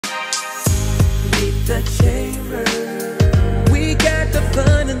the chamber. We got the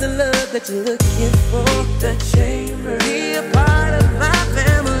fun and the love that you're looking for. The chamber. Be a part of my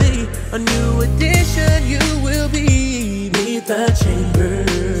family. A new addition you will be. Meet the chamber.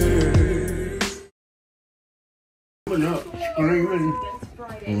 Up, screaming.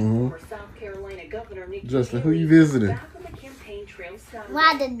 Justin, who you visiting?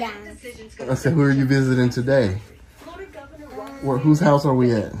 Rotterdam. I said, who are you visiting today? Whose house are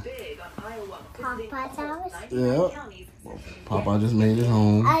we at? Papa's house. Yeah. Papa just made it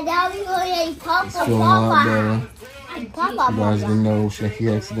home. I know we going to Papa. He's feeling a lot better. Papa. You guys didn't know he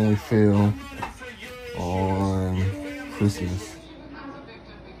accidentally fell on Christmas.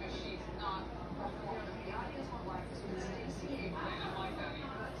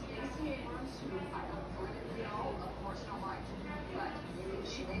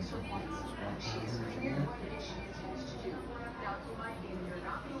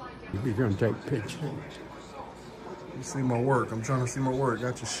 You're gonna take pictures. You see my work. I'm trying to see my work.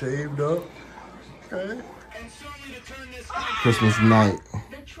 Got you shaved up. Okay. Christmas night.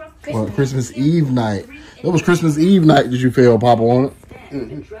 Well, Christmas Eve night. That was Christmas Eve night. Did you feel, Papa, on it?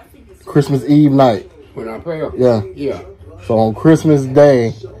 Mm-hmm. Christmas Eve night. When I fell? Yeah. Yeah. So on Christmas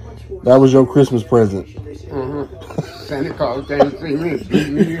Day, that was your Christmas present. Mm-hmm. Santa Claus came to see me, beat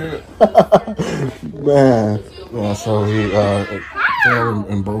me up. Man. Yeah, so he fell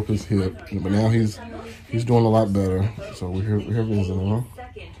and broke his hip. But now he's doing a lot better. So we're here visiting him.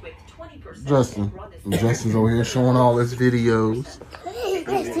 Justin's over here showing all his videos.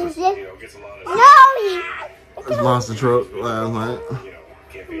 His monster truck last night.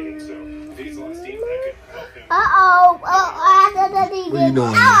 What are you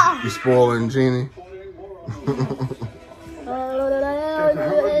doing? You spoiling Jeannie?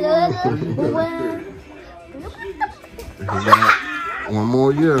 One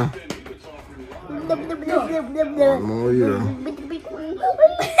more year. One more year.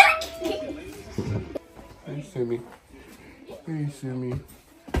 Hey, Simmy. Hey, Simmy.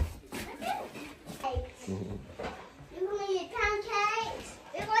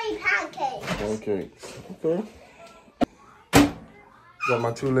 Pancakes. Okay. Got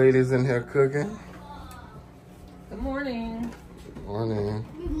my two ladies in here cooking. Good morning. Good morning.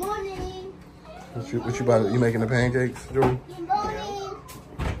 Good morning. What you about? You making the pancakes, Jordan? Good morning.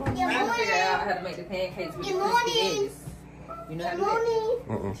 I'm trying to figure out how to make the pancakes with the crispy edges. You know how to do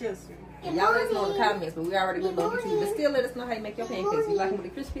that? Y'all let us know in the comments, but we already looked on YouTube. But still, let us know how you make your pancakes. You like them with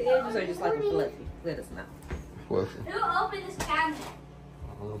the crispy edges or just like them fluffy? Let us know. Fluffy. Who opened this cabinet?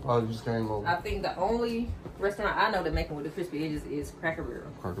 Probably just came over. I think the only restaurant I know that make them with the crispy edges is Cracker Barrel.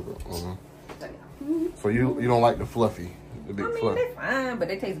 Cracker Barrel. So, So you don't like the fluffy, the big fluffy? they're fine, but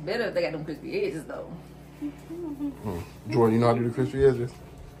they taste better if they got them crispy edges, though. Jordan, you know how to do the crispy edges?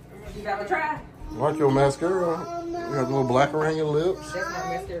 You gotta try. Like your mascara. You got a little black around your lips. That's not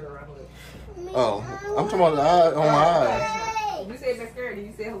mascara around her lips. Oh, I'm talking about the eye on my eyes. You said mascara, then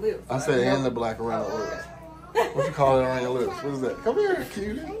you said her lips. I said and the black around the lips. What you call it around your lips? What is that? Come here,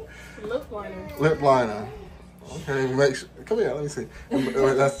 cutie. Lip liner. Lip liner. Okay, make sure. Come here, let me see.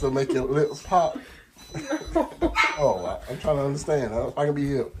 That's to make your lips pop. Oh, I'm trying to understand. If I can be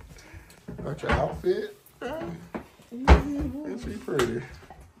hip. Got your outfit. Isn't she pretty?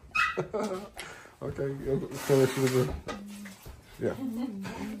 Okay, finish with the. Yeah.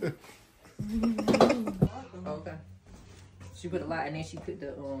 Okay. She put a lot and then she put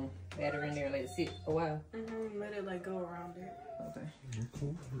the batter in there and let it sit a while. Let it like go around it. Okay.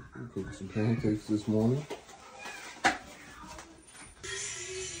 Cool. We cooked some pancakes this morning.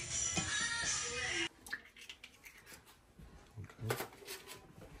 Okay.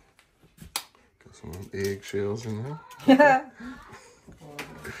 Got some eggshells in there.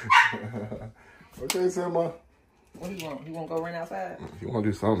 Okay, Selma. What do you want? You want to go run outside? You want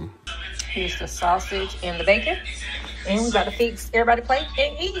to do something? Here's the sausage and the bacon. And we about to fix everybody plate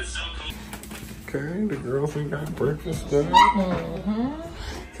and eat. Okay, the girls ain't got breakfast done.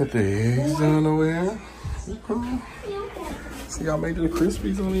 Got the eggs done over here. Okay. See, y'all made the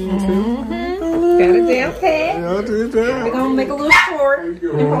Crispies on the end too. Got it down pat. Yeah, I did that. We're gonna make a little short and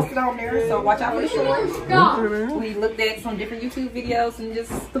post it on there, so watch out for the shorts. Okay, We looked at some different YouTube videos and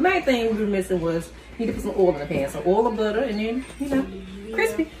just the main thing we were missing was you need to put some oil in the pan. So oil and butter and then, you know,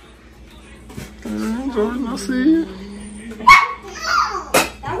 crispy. Jordan, I see you.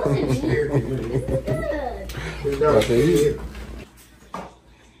 I see you.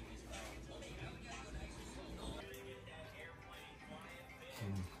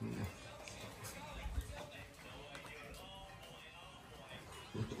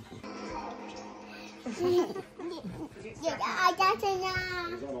 I got it now.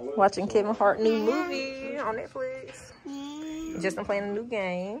 Watching Kevin Hart new movie on Netflix. Justin playing a new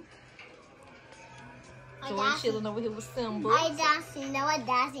game. So we're chilling over here with Simba. I dancing. No, I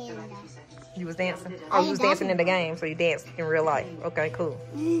dancing. You was dancing? Oh, you was dancing in the game, so you danced in real life. Okay, cool.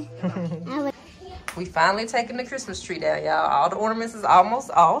 We finally taking the Christmas tree down, y'all. All the ornaments is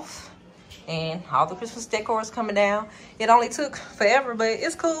almost off. And all the Christmas decor is coming down. It only took forever, but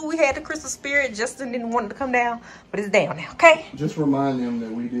it's cool. We had the Christmas spirit. Justin didn't want it to come down, but it's down now, okay? Just remind them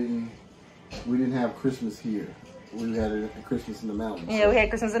that we didn't have Christmas here. We had a Christmas in the mountains. Yeah, we had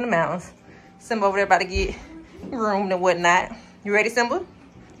Christmas in the mountains. Simba over there about to get room and whatnot. You ready, Simba?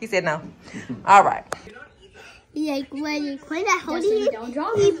 He said no. All right. Like when you put that holding it,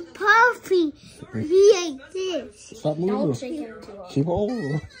 he's puffy. He like this. Stop moving. Keep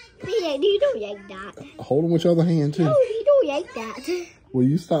holding. He don't like that. Hold him with your other hand too. No, he don't like that. Well,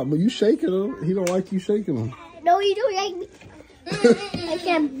 you stop, but you shaking him. He don't like you shaking him. No, he don't like me. I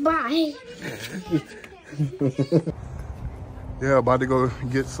can't buy. Yeah, about to go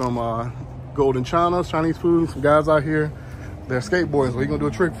get some golden China, Chinese food. Some guys out here, they're skateboarders. So he gonna do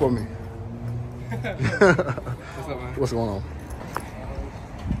a trick for me. What's up, man? What's going on?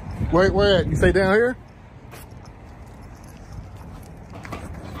 Where at? You say down here?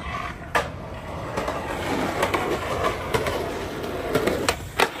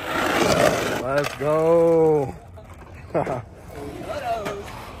 Let's go.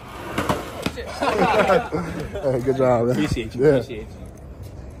 Hey, good job, man. Appreciate you. Yeah. Appreciate you.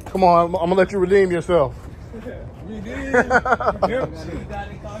 Come on, I'm gonna let you redeem yourself.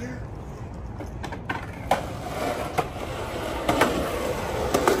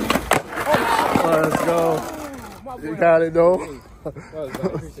 Let's go. You got it, though.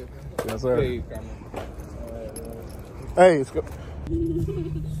 Yes, sir. Hey, let's go.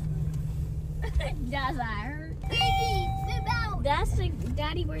 That's I heard. That's like,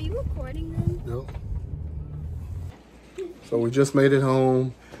 Daddy, were you recording them? Yep. So we just made it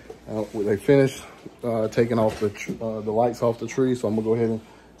home. They finished taking off the lights off the tree. So I'm gonna go ahead and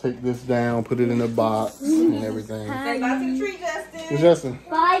take this down, put it in the box and everything. Say bye to the tree, Justin. Hey, Justin.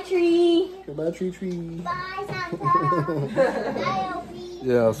 Bye, tree. Goodbye, tree. Bye, Santa. Bye, Opie.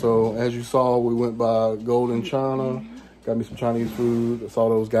 Yeah, so as you saw, we went by Golden China, got me some Chinese food. I saw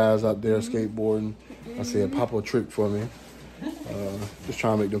those guys out there skateboarding. I said, pop a trick for me. Just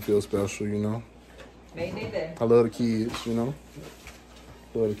trying to make them feel special, you know. They did that. I love the kids, you know.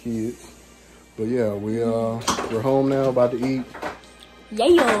 Love the kids. But yeah, we're home now, about to eat.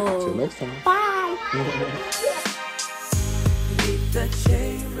 Yeah. Till next time. Bye. Leave the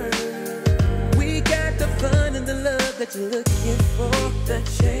chamber. We got the fun and the love that you're looking for. The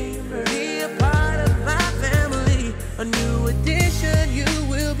chamber. Be a part of my family. A new addition you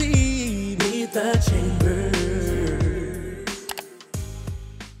will be. Leave the chamber.